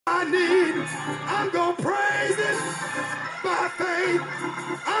I need. I'm going to praise him by faith.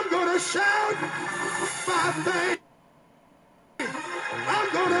 I'm going to shout by faith. I'm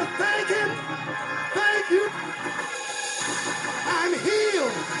going to thank him. Thank you. I'm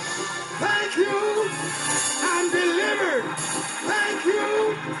healed. Thank you. I'm delivered. Thank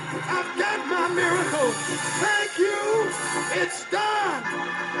you. I've got my miracle. Thank you. It's done.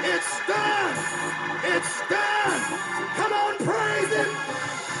 It's done. It's done. Come on, praise him.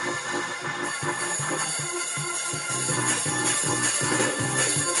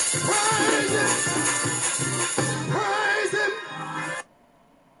 Praise him. Praise him.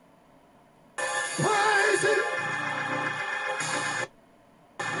 Praise him.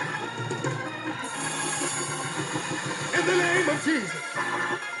 In the name of Jesus.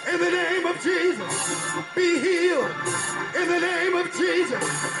 In the name of Jesus, be healed. In the name of Jesus,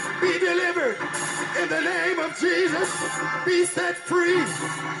 be delivered. In the name of Jesus, be set free.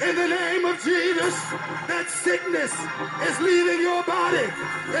 In the name of Jesus, that sickness is leaving your body.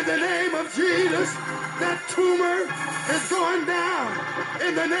 In the name of Jesus, that tumor is going down.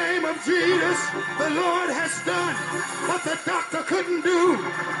 In the name of Jesus, the Lord has done what the doctor couldn't do.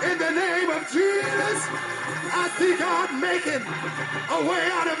 In the name of Jesus, I see God making a way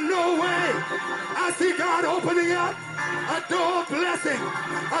out of no way. I see God opening up a door of blessing,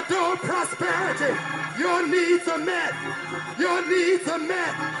 a door of prosperity. Your needs are met. Your needs are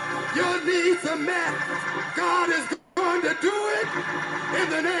met. Your needs are met. God is going to do it in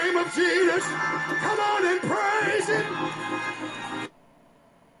the name of Jesus. Come on and praise him.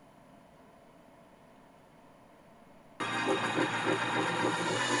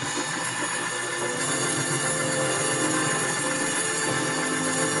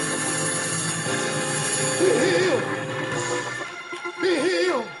 Be healed. Be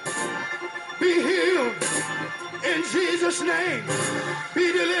healed. Be healed. In Jesus' name.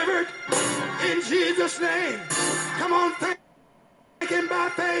 Be delivered. In Jesus' name. Come on, thank him by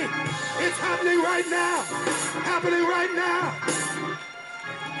faith. It's happening right now. Happening right now.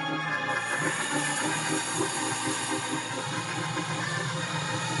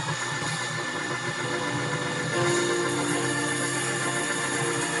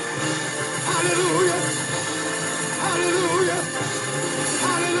 Hallelujah. Hallelujah.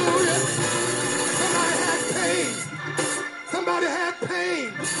 Hallelujah. Somebody had pain. Somebody had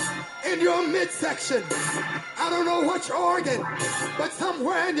pain in your midsection. I don't know which organ, but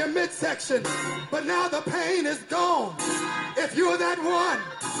somewhere in your midsection. But now the pain is gone. If you're that one,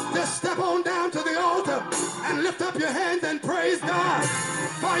 just step on down to the altar and lift up your hands and praise God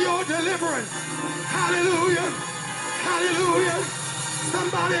for your deliverance. Hallelujah. Hallelujah.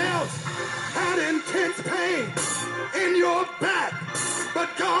 Somebody else had intense pain in your back, but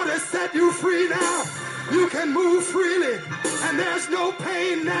God has set you free now. You can move freely, and there's no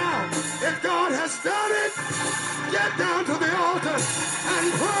pain now. If God has done it, get down to the altar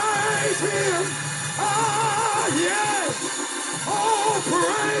and praise him. Ah, yes. Oh,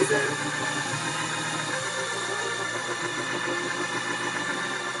 praise him.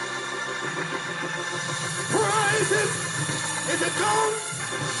 Praise him. Is it gone?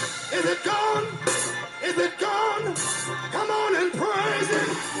 Is it gone? Is it gone? Come on and praise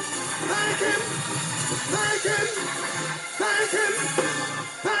him. Thank him. Thank him. Thank him.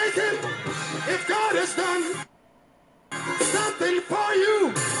 Thank him. If God has done something for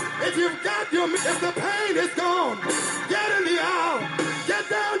you, if the pain is gone, get in the aisle, get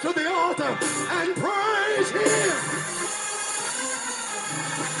down to the altar and praise him.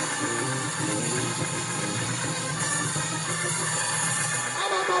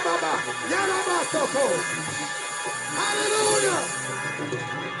 Hallelujah.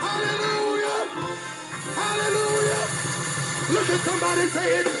 Hallelujah. Hallelujah. Look at somebody and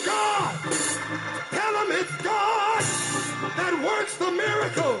say, it's God. Tell them it's God that works the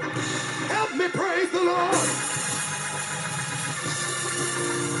miracle. Help me praise the Lord.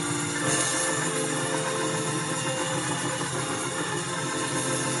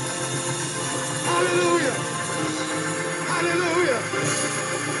 Hallelujah. Hallelujah.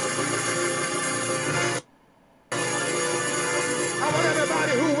 I want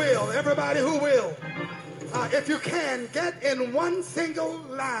everybody who will, if you can, get in one single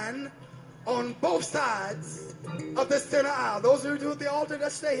line on both sides of this center aisle. Those of you at the altar,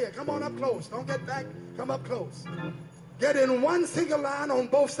 just stay here. Come on up close. Don't get back. Come up close. Get in one single line on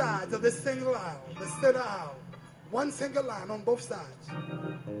both sides of this single aisle, the center aisle. One single line on both sides.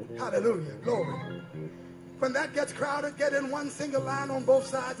 Hallelujah. Glory. When that gets crowded, get in one single line on both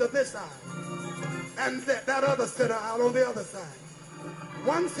sides of this aisle. And that other center aisle on the other side.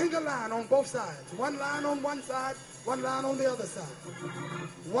 One single line on both sides. One line on one side, One line on the other side.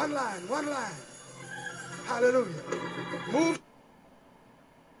 One line, one line. Hallelujah. Move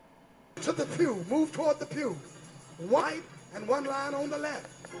to the pew. Move toward the pew. One right and one line on the left.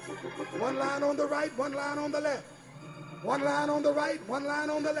 One line on the right, one line on the left. One line on the right, one line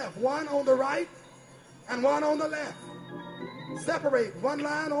on the left. One on the right and one on the left. Separate. One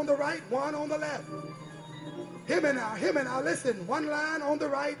line on the right, one on the left. Hear me now, hear me now. Listen. One line on the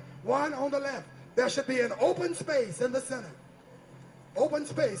right, one on the left. There should be an open space in the center. Open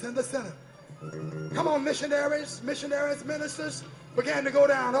space in the center. Come on, missionaries, ministers, begin to go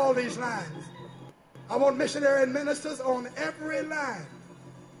down all these lines. I want missionary and ministers on every line.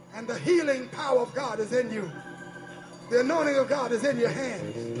 And the healing power of God is in you. The anointing of God is in your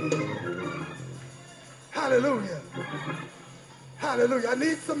hands. Hallelujah. Hallelujah. I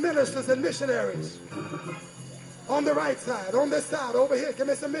need some ministers and missionaries. On the right side, on this side, over here. Give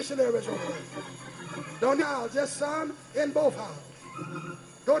me some missionaries over here. Don't aisle, just some in both aisles.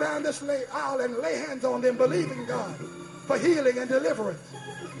 Go down this aisle and lay hands on them, believing God for healing and deliverance.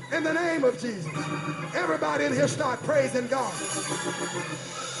 In the name of Jesus. Everybody in here start praising God.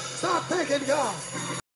 Start thanking God.